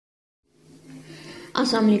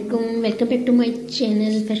अस्सलाम वालेकुम, welcome back to my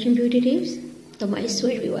channel fashion beauty tips. तो माय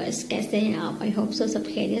स्वीट व्यूअर्स, कैसे हैं आप? आई होप सो सब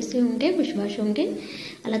खैरियत से होंगे, खुशबाश होंगे।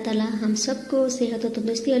 अल्लाह ताला हम सबको सेहत और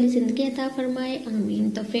तंदुरुस्ती वाली ज़िंदगी अता फरमाए, आमीन।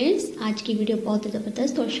 तो फ्रेंड्स, आज की वीडियो बहुत ही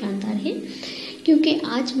ज़बरदस्त और शानदार है क्योंकि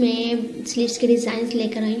आज मैं स्लीव्स के डिज़ाइन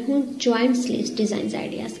लेकर आई हूँ, जॉइंट स्लीव्स डिज़ाइन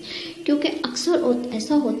आइडियाज़। क्योंकि अक्सर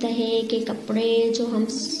ऐसा होता है कि कपड़े जो हम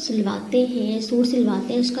सिलवाते हैं, सूट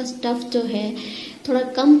सिलवाते हैं, उसका स्टफ़ जो है थोड़ा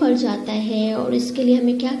कम पड़ जाता है और इसके लिए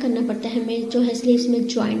हमें क्या करना पड़ता है, हमें जो है स्लीव्स में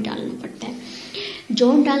जॉइंट डालना पड़ता है,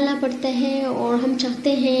 जॉइंट डालना पड़ता है। और हम चाहते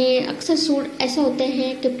हैं, अक्सर सूट ऐसा होते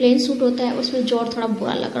हैं कि प्लेन सूट होता है उसमें जोड़ थोड़ा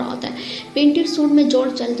बुरा लग रहा होता है, प्रिंटेड सूट में जोड़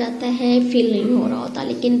चल जाता है, फील नहीं हो रहा होता।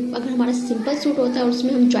 लेकिन अगर हमारा सिंपल सूट होता है और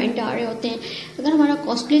उसमें हम जॉइंट डाल रहे होते हैं, अगर हमारा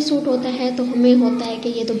कॉस्टली सूट होता है तो हमें होता है कि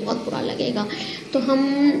ये तो बहुत बुरा लगेगा। तो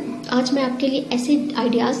आज मैं आपके लिए ऐसे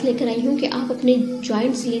आइडियाज़ लेकर आई हूँ कि आप अपने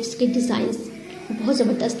जॉइंट स्लीव्स के डिज़ाइन बहुत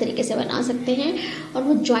ज़बरदस्त तरीके से बना सकते हैं और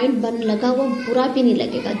वो जॉइंट लगा हुआ बुरा भी नहीं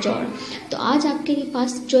लगेगा जोड़। तो आज आपके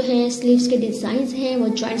पास जो है स्लीव्स के डिज़ाइंस हैं, वो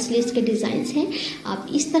जॉइंट स्लीव्स के डिज़ाइंस हैं। आप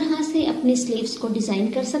इस तरह से अपने स्लीव्स को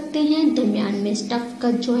डिज़ाइन कर सकते हैं। दरमियान में स्टफ़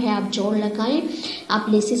का जो है आप जोड़ लगाएं,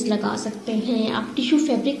 आप लेसेस लगा सकते हैं, आप टिश्यू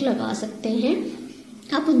फैब्रिक लगा सकते हैं,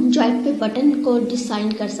 आप जॉइंट पे बटन को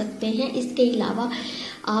डिज़ाइन कर सकते हैं। इसके अलावा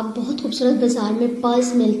आप बहुत खूबसूरत बाज़ार में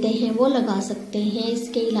पर्ल्स मिलते हैं, वो लगा सकते हैं।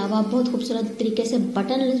 इसके अलावा बहुत खूबसूरत तरीके से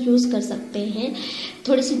बटन यूज़ कर सकते हैं,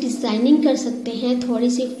 थोड़ी सी डिज़ाइनिंग कर सकते हैं, थोड़ी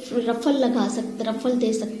सी रफ़ल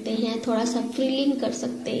दे सकते हैं, थोड़ा सा फ्रिलिंग कर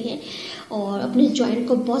सकते हैं और अपने जॉइंट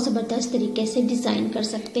को बहुत ज़बरदस्त तरीके से डिज़ाइन कर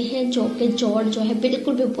सकते हैं, जो कि जोड़ जो है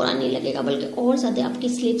बिल्कुल भी बुरा नहीं लगेगा, बल्कि और ज़्यादा आपकी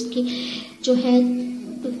स्लीव्स की जो है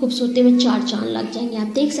खूबसूरती में चार चांद लग जाएंगे। आप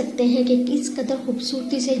देख सकते हैं कि किस कदर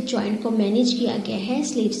खूबसूरती से जॉइंट को मैनेज किया गया है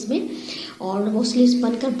स्लीव्स में, और वो स्लीव्स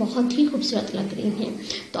बनकर बहुत ही खूबसूरत लग रही हैं।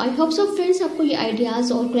 तो आई होप सो फ्रेंड्स, आपको ये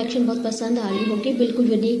आइडियाज़ और कलेक्शन बहुत पसंद आ रही होगी।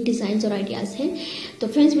 बिल्कुल यूनिक डिज़ाइन और आइडियाज़ हैं। तो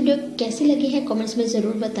फ्रेंड्स, वीडियो कैसी लगी है कमेंट्स में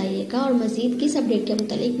ज़रूर बताइएगा, और मज़ीद किस अपडेट के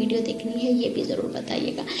मुतालिक वीडियो देखनी है ये भी ज़रूर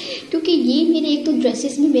बताइएगा। क्योंकि ये मेरे एक तो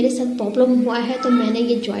ड्रेसेस में मेरे साथ प्रॉब्लम हुआ है, तो मैंने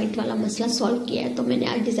ये जॉइंट वाला मसला सॉल्व किया है। तो मैंने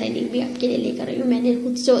आज डिज़ाइनिंग भी आपके लिए लेकर आई हूँ। मैंने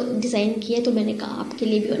खुद से डिज़ाइन किया तो मैंने कहा आपके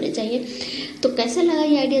लिए भी होने चाहिए। तो कैसा लगा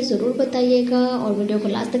ये आइडिया ज़रूर बताइएगा और वीडियो को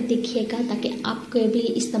लास्ट तक देखिएगा ताकि आपके भी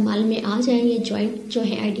इस्तेमाल में आ जाए ये जॉइंट जो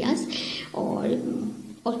है आइडियाज़।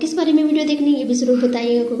 और किस बारे में वीडियो देखनी ये भी ज़रूर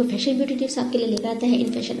बताइएगा, क्योंकि फैशन ब्यूटी टिप्स आपके लिए लेकर आता है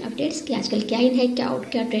इन फैशन अपडेट्स कि आजकल क्या इन है, क्या आउट,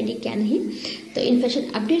 क्या ट्रेंडिंग, क्या नहीं। तो इन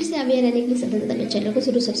फैशन अपडेट से अवेयर रहने के लिए सबसे ज़्यादा मेरे चैनल को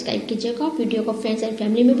ज़रूर सब्सक्राइब कीजिएगा, वीडियो को फ्रेंड्स एंड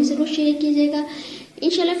फैमिली में भी ज़रूर शेयर कीजिएगा।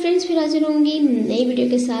 इंशाल्लाह फ्रेंड्स, फिर हाजिर होंगी नई वीडियो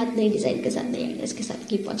के साथ, नई डिज़ाइन के साथ, नए आइडियाज़ के साथ।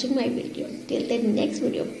 Keep watching my video till then next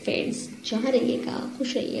video. Friends, जहाँ रहिएगा,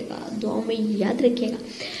 खुश रहिएगा, दुआओं में याद रखिएगा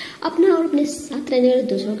अपना और अपने साथ रहने वाले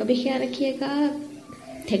दूसरों का भी ख्याल रखिएगा।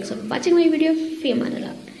 Thanks for watching my video. Fee Aman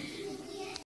Allah.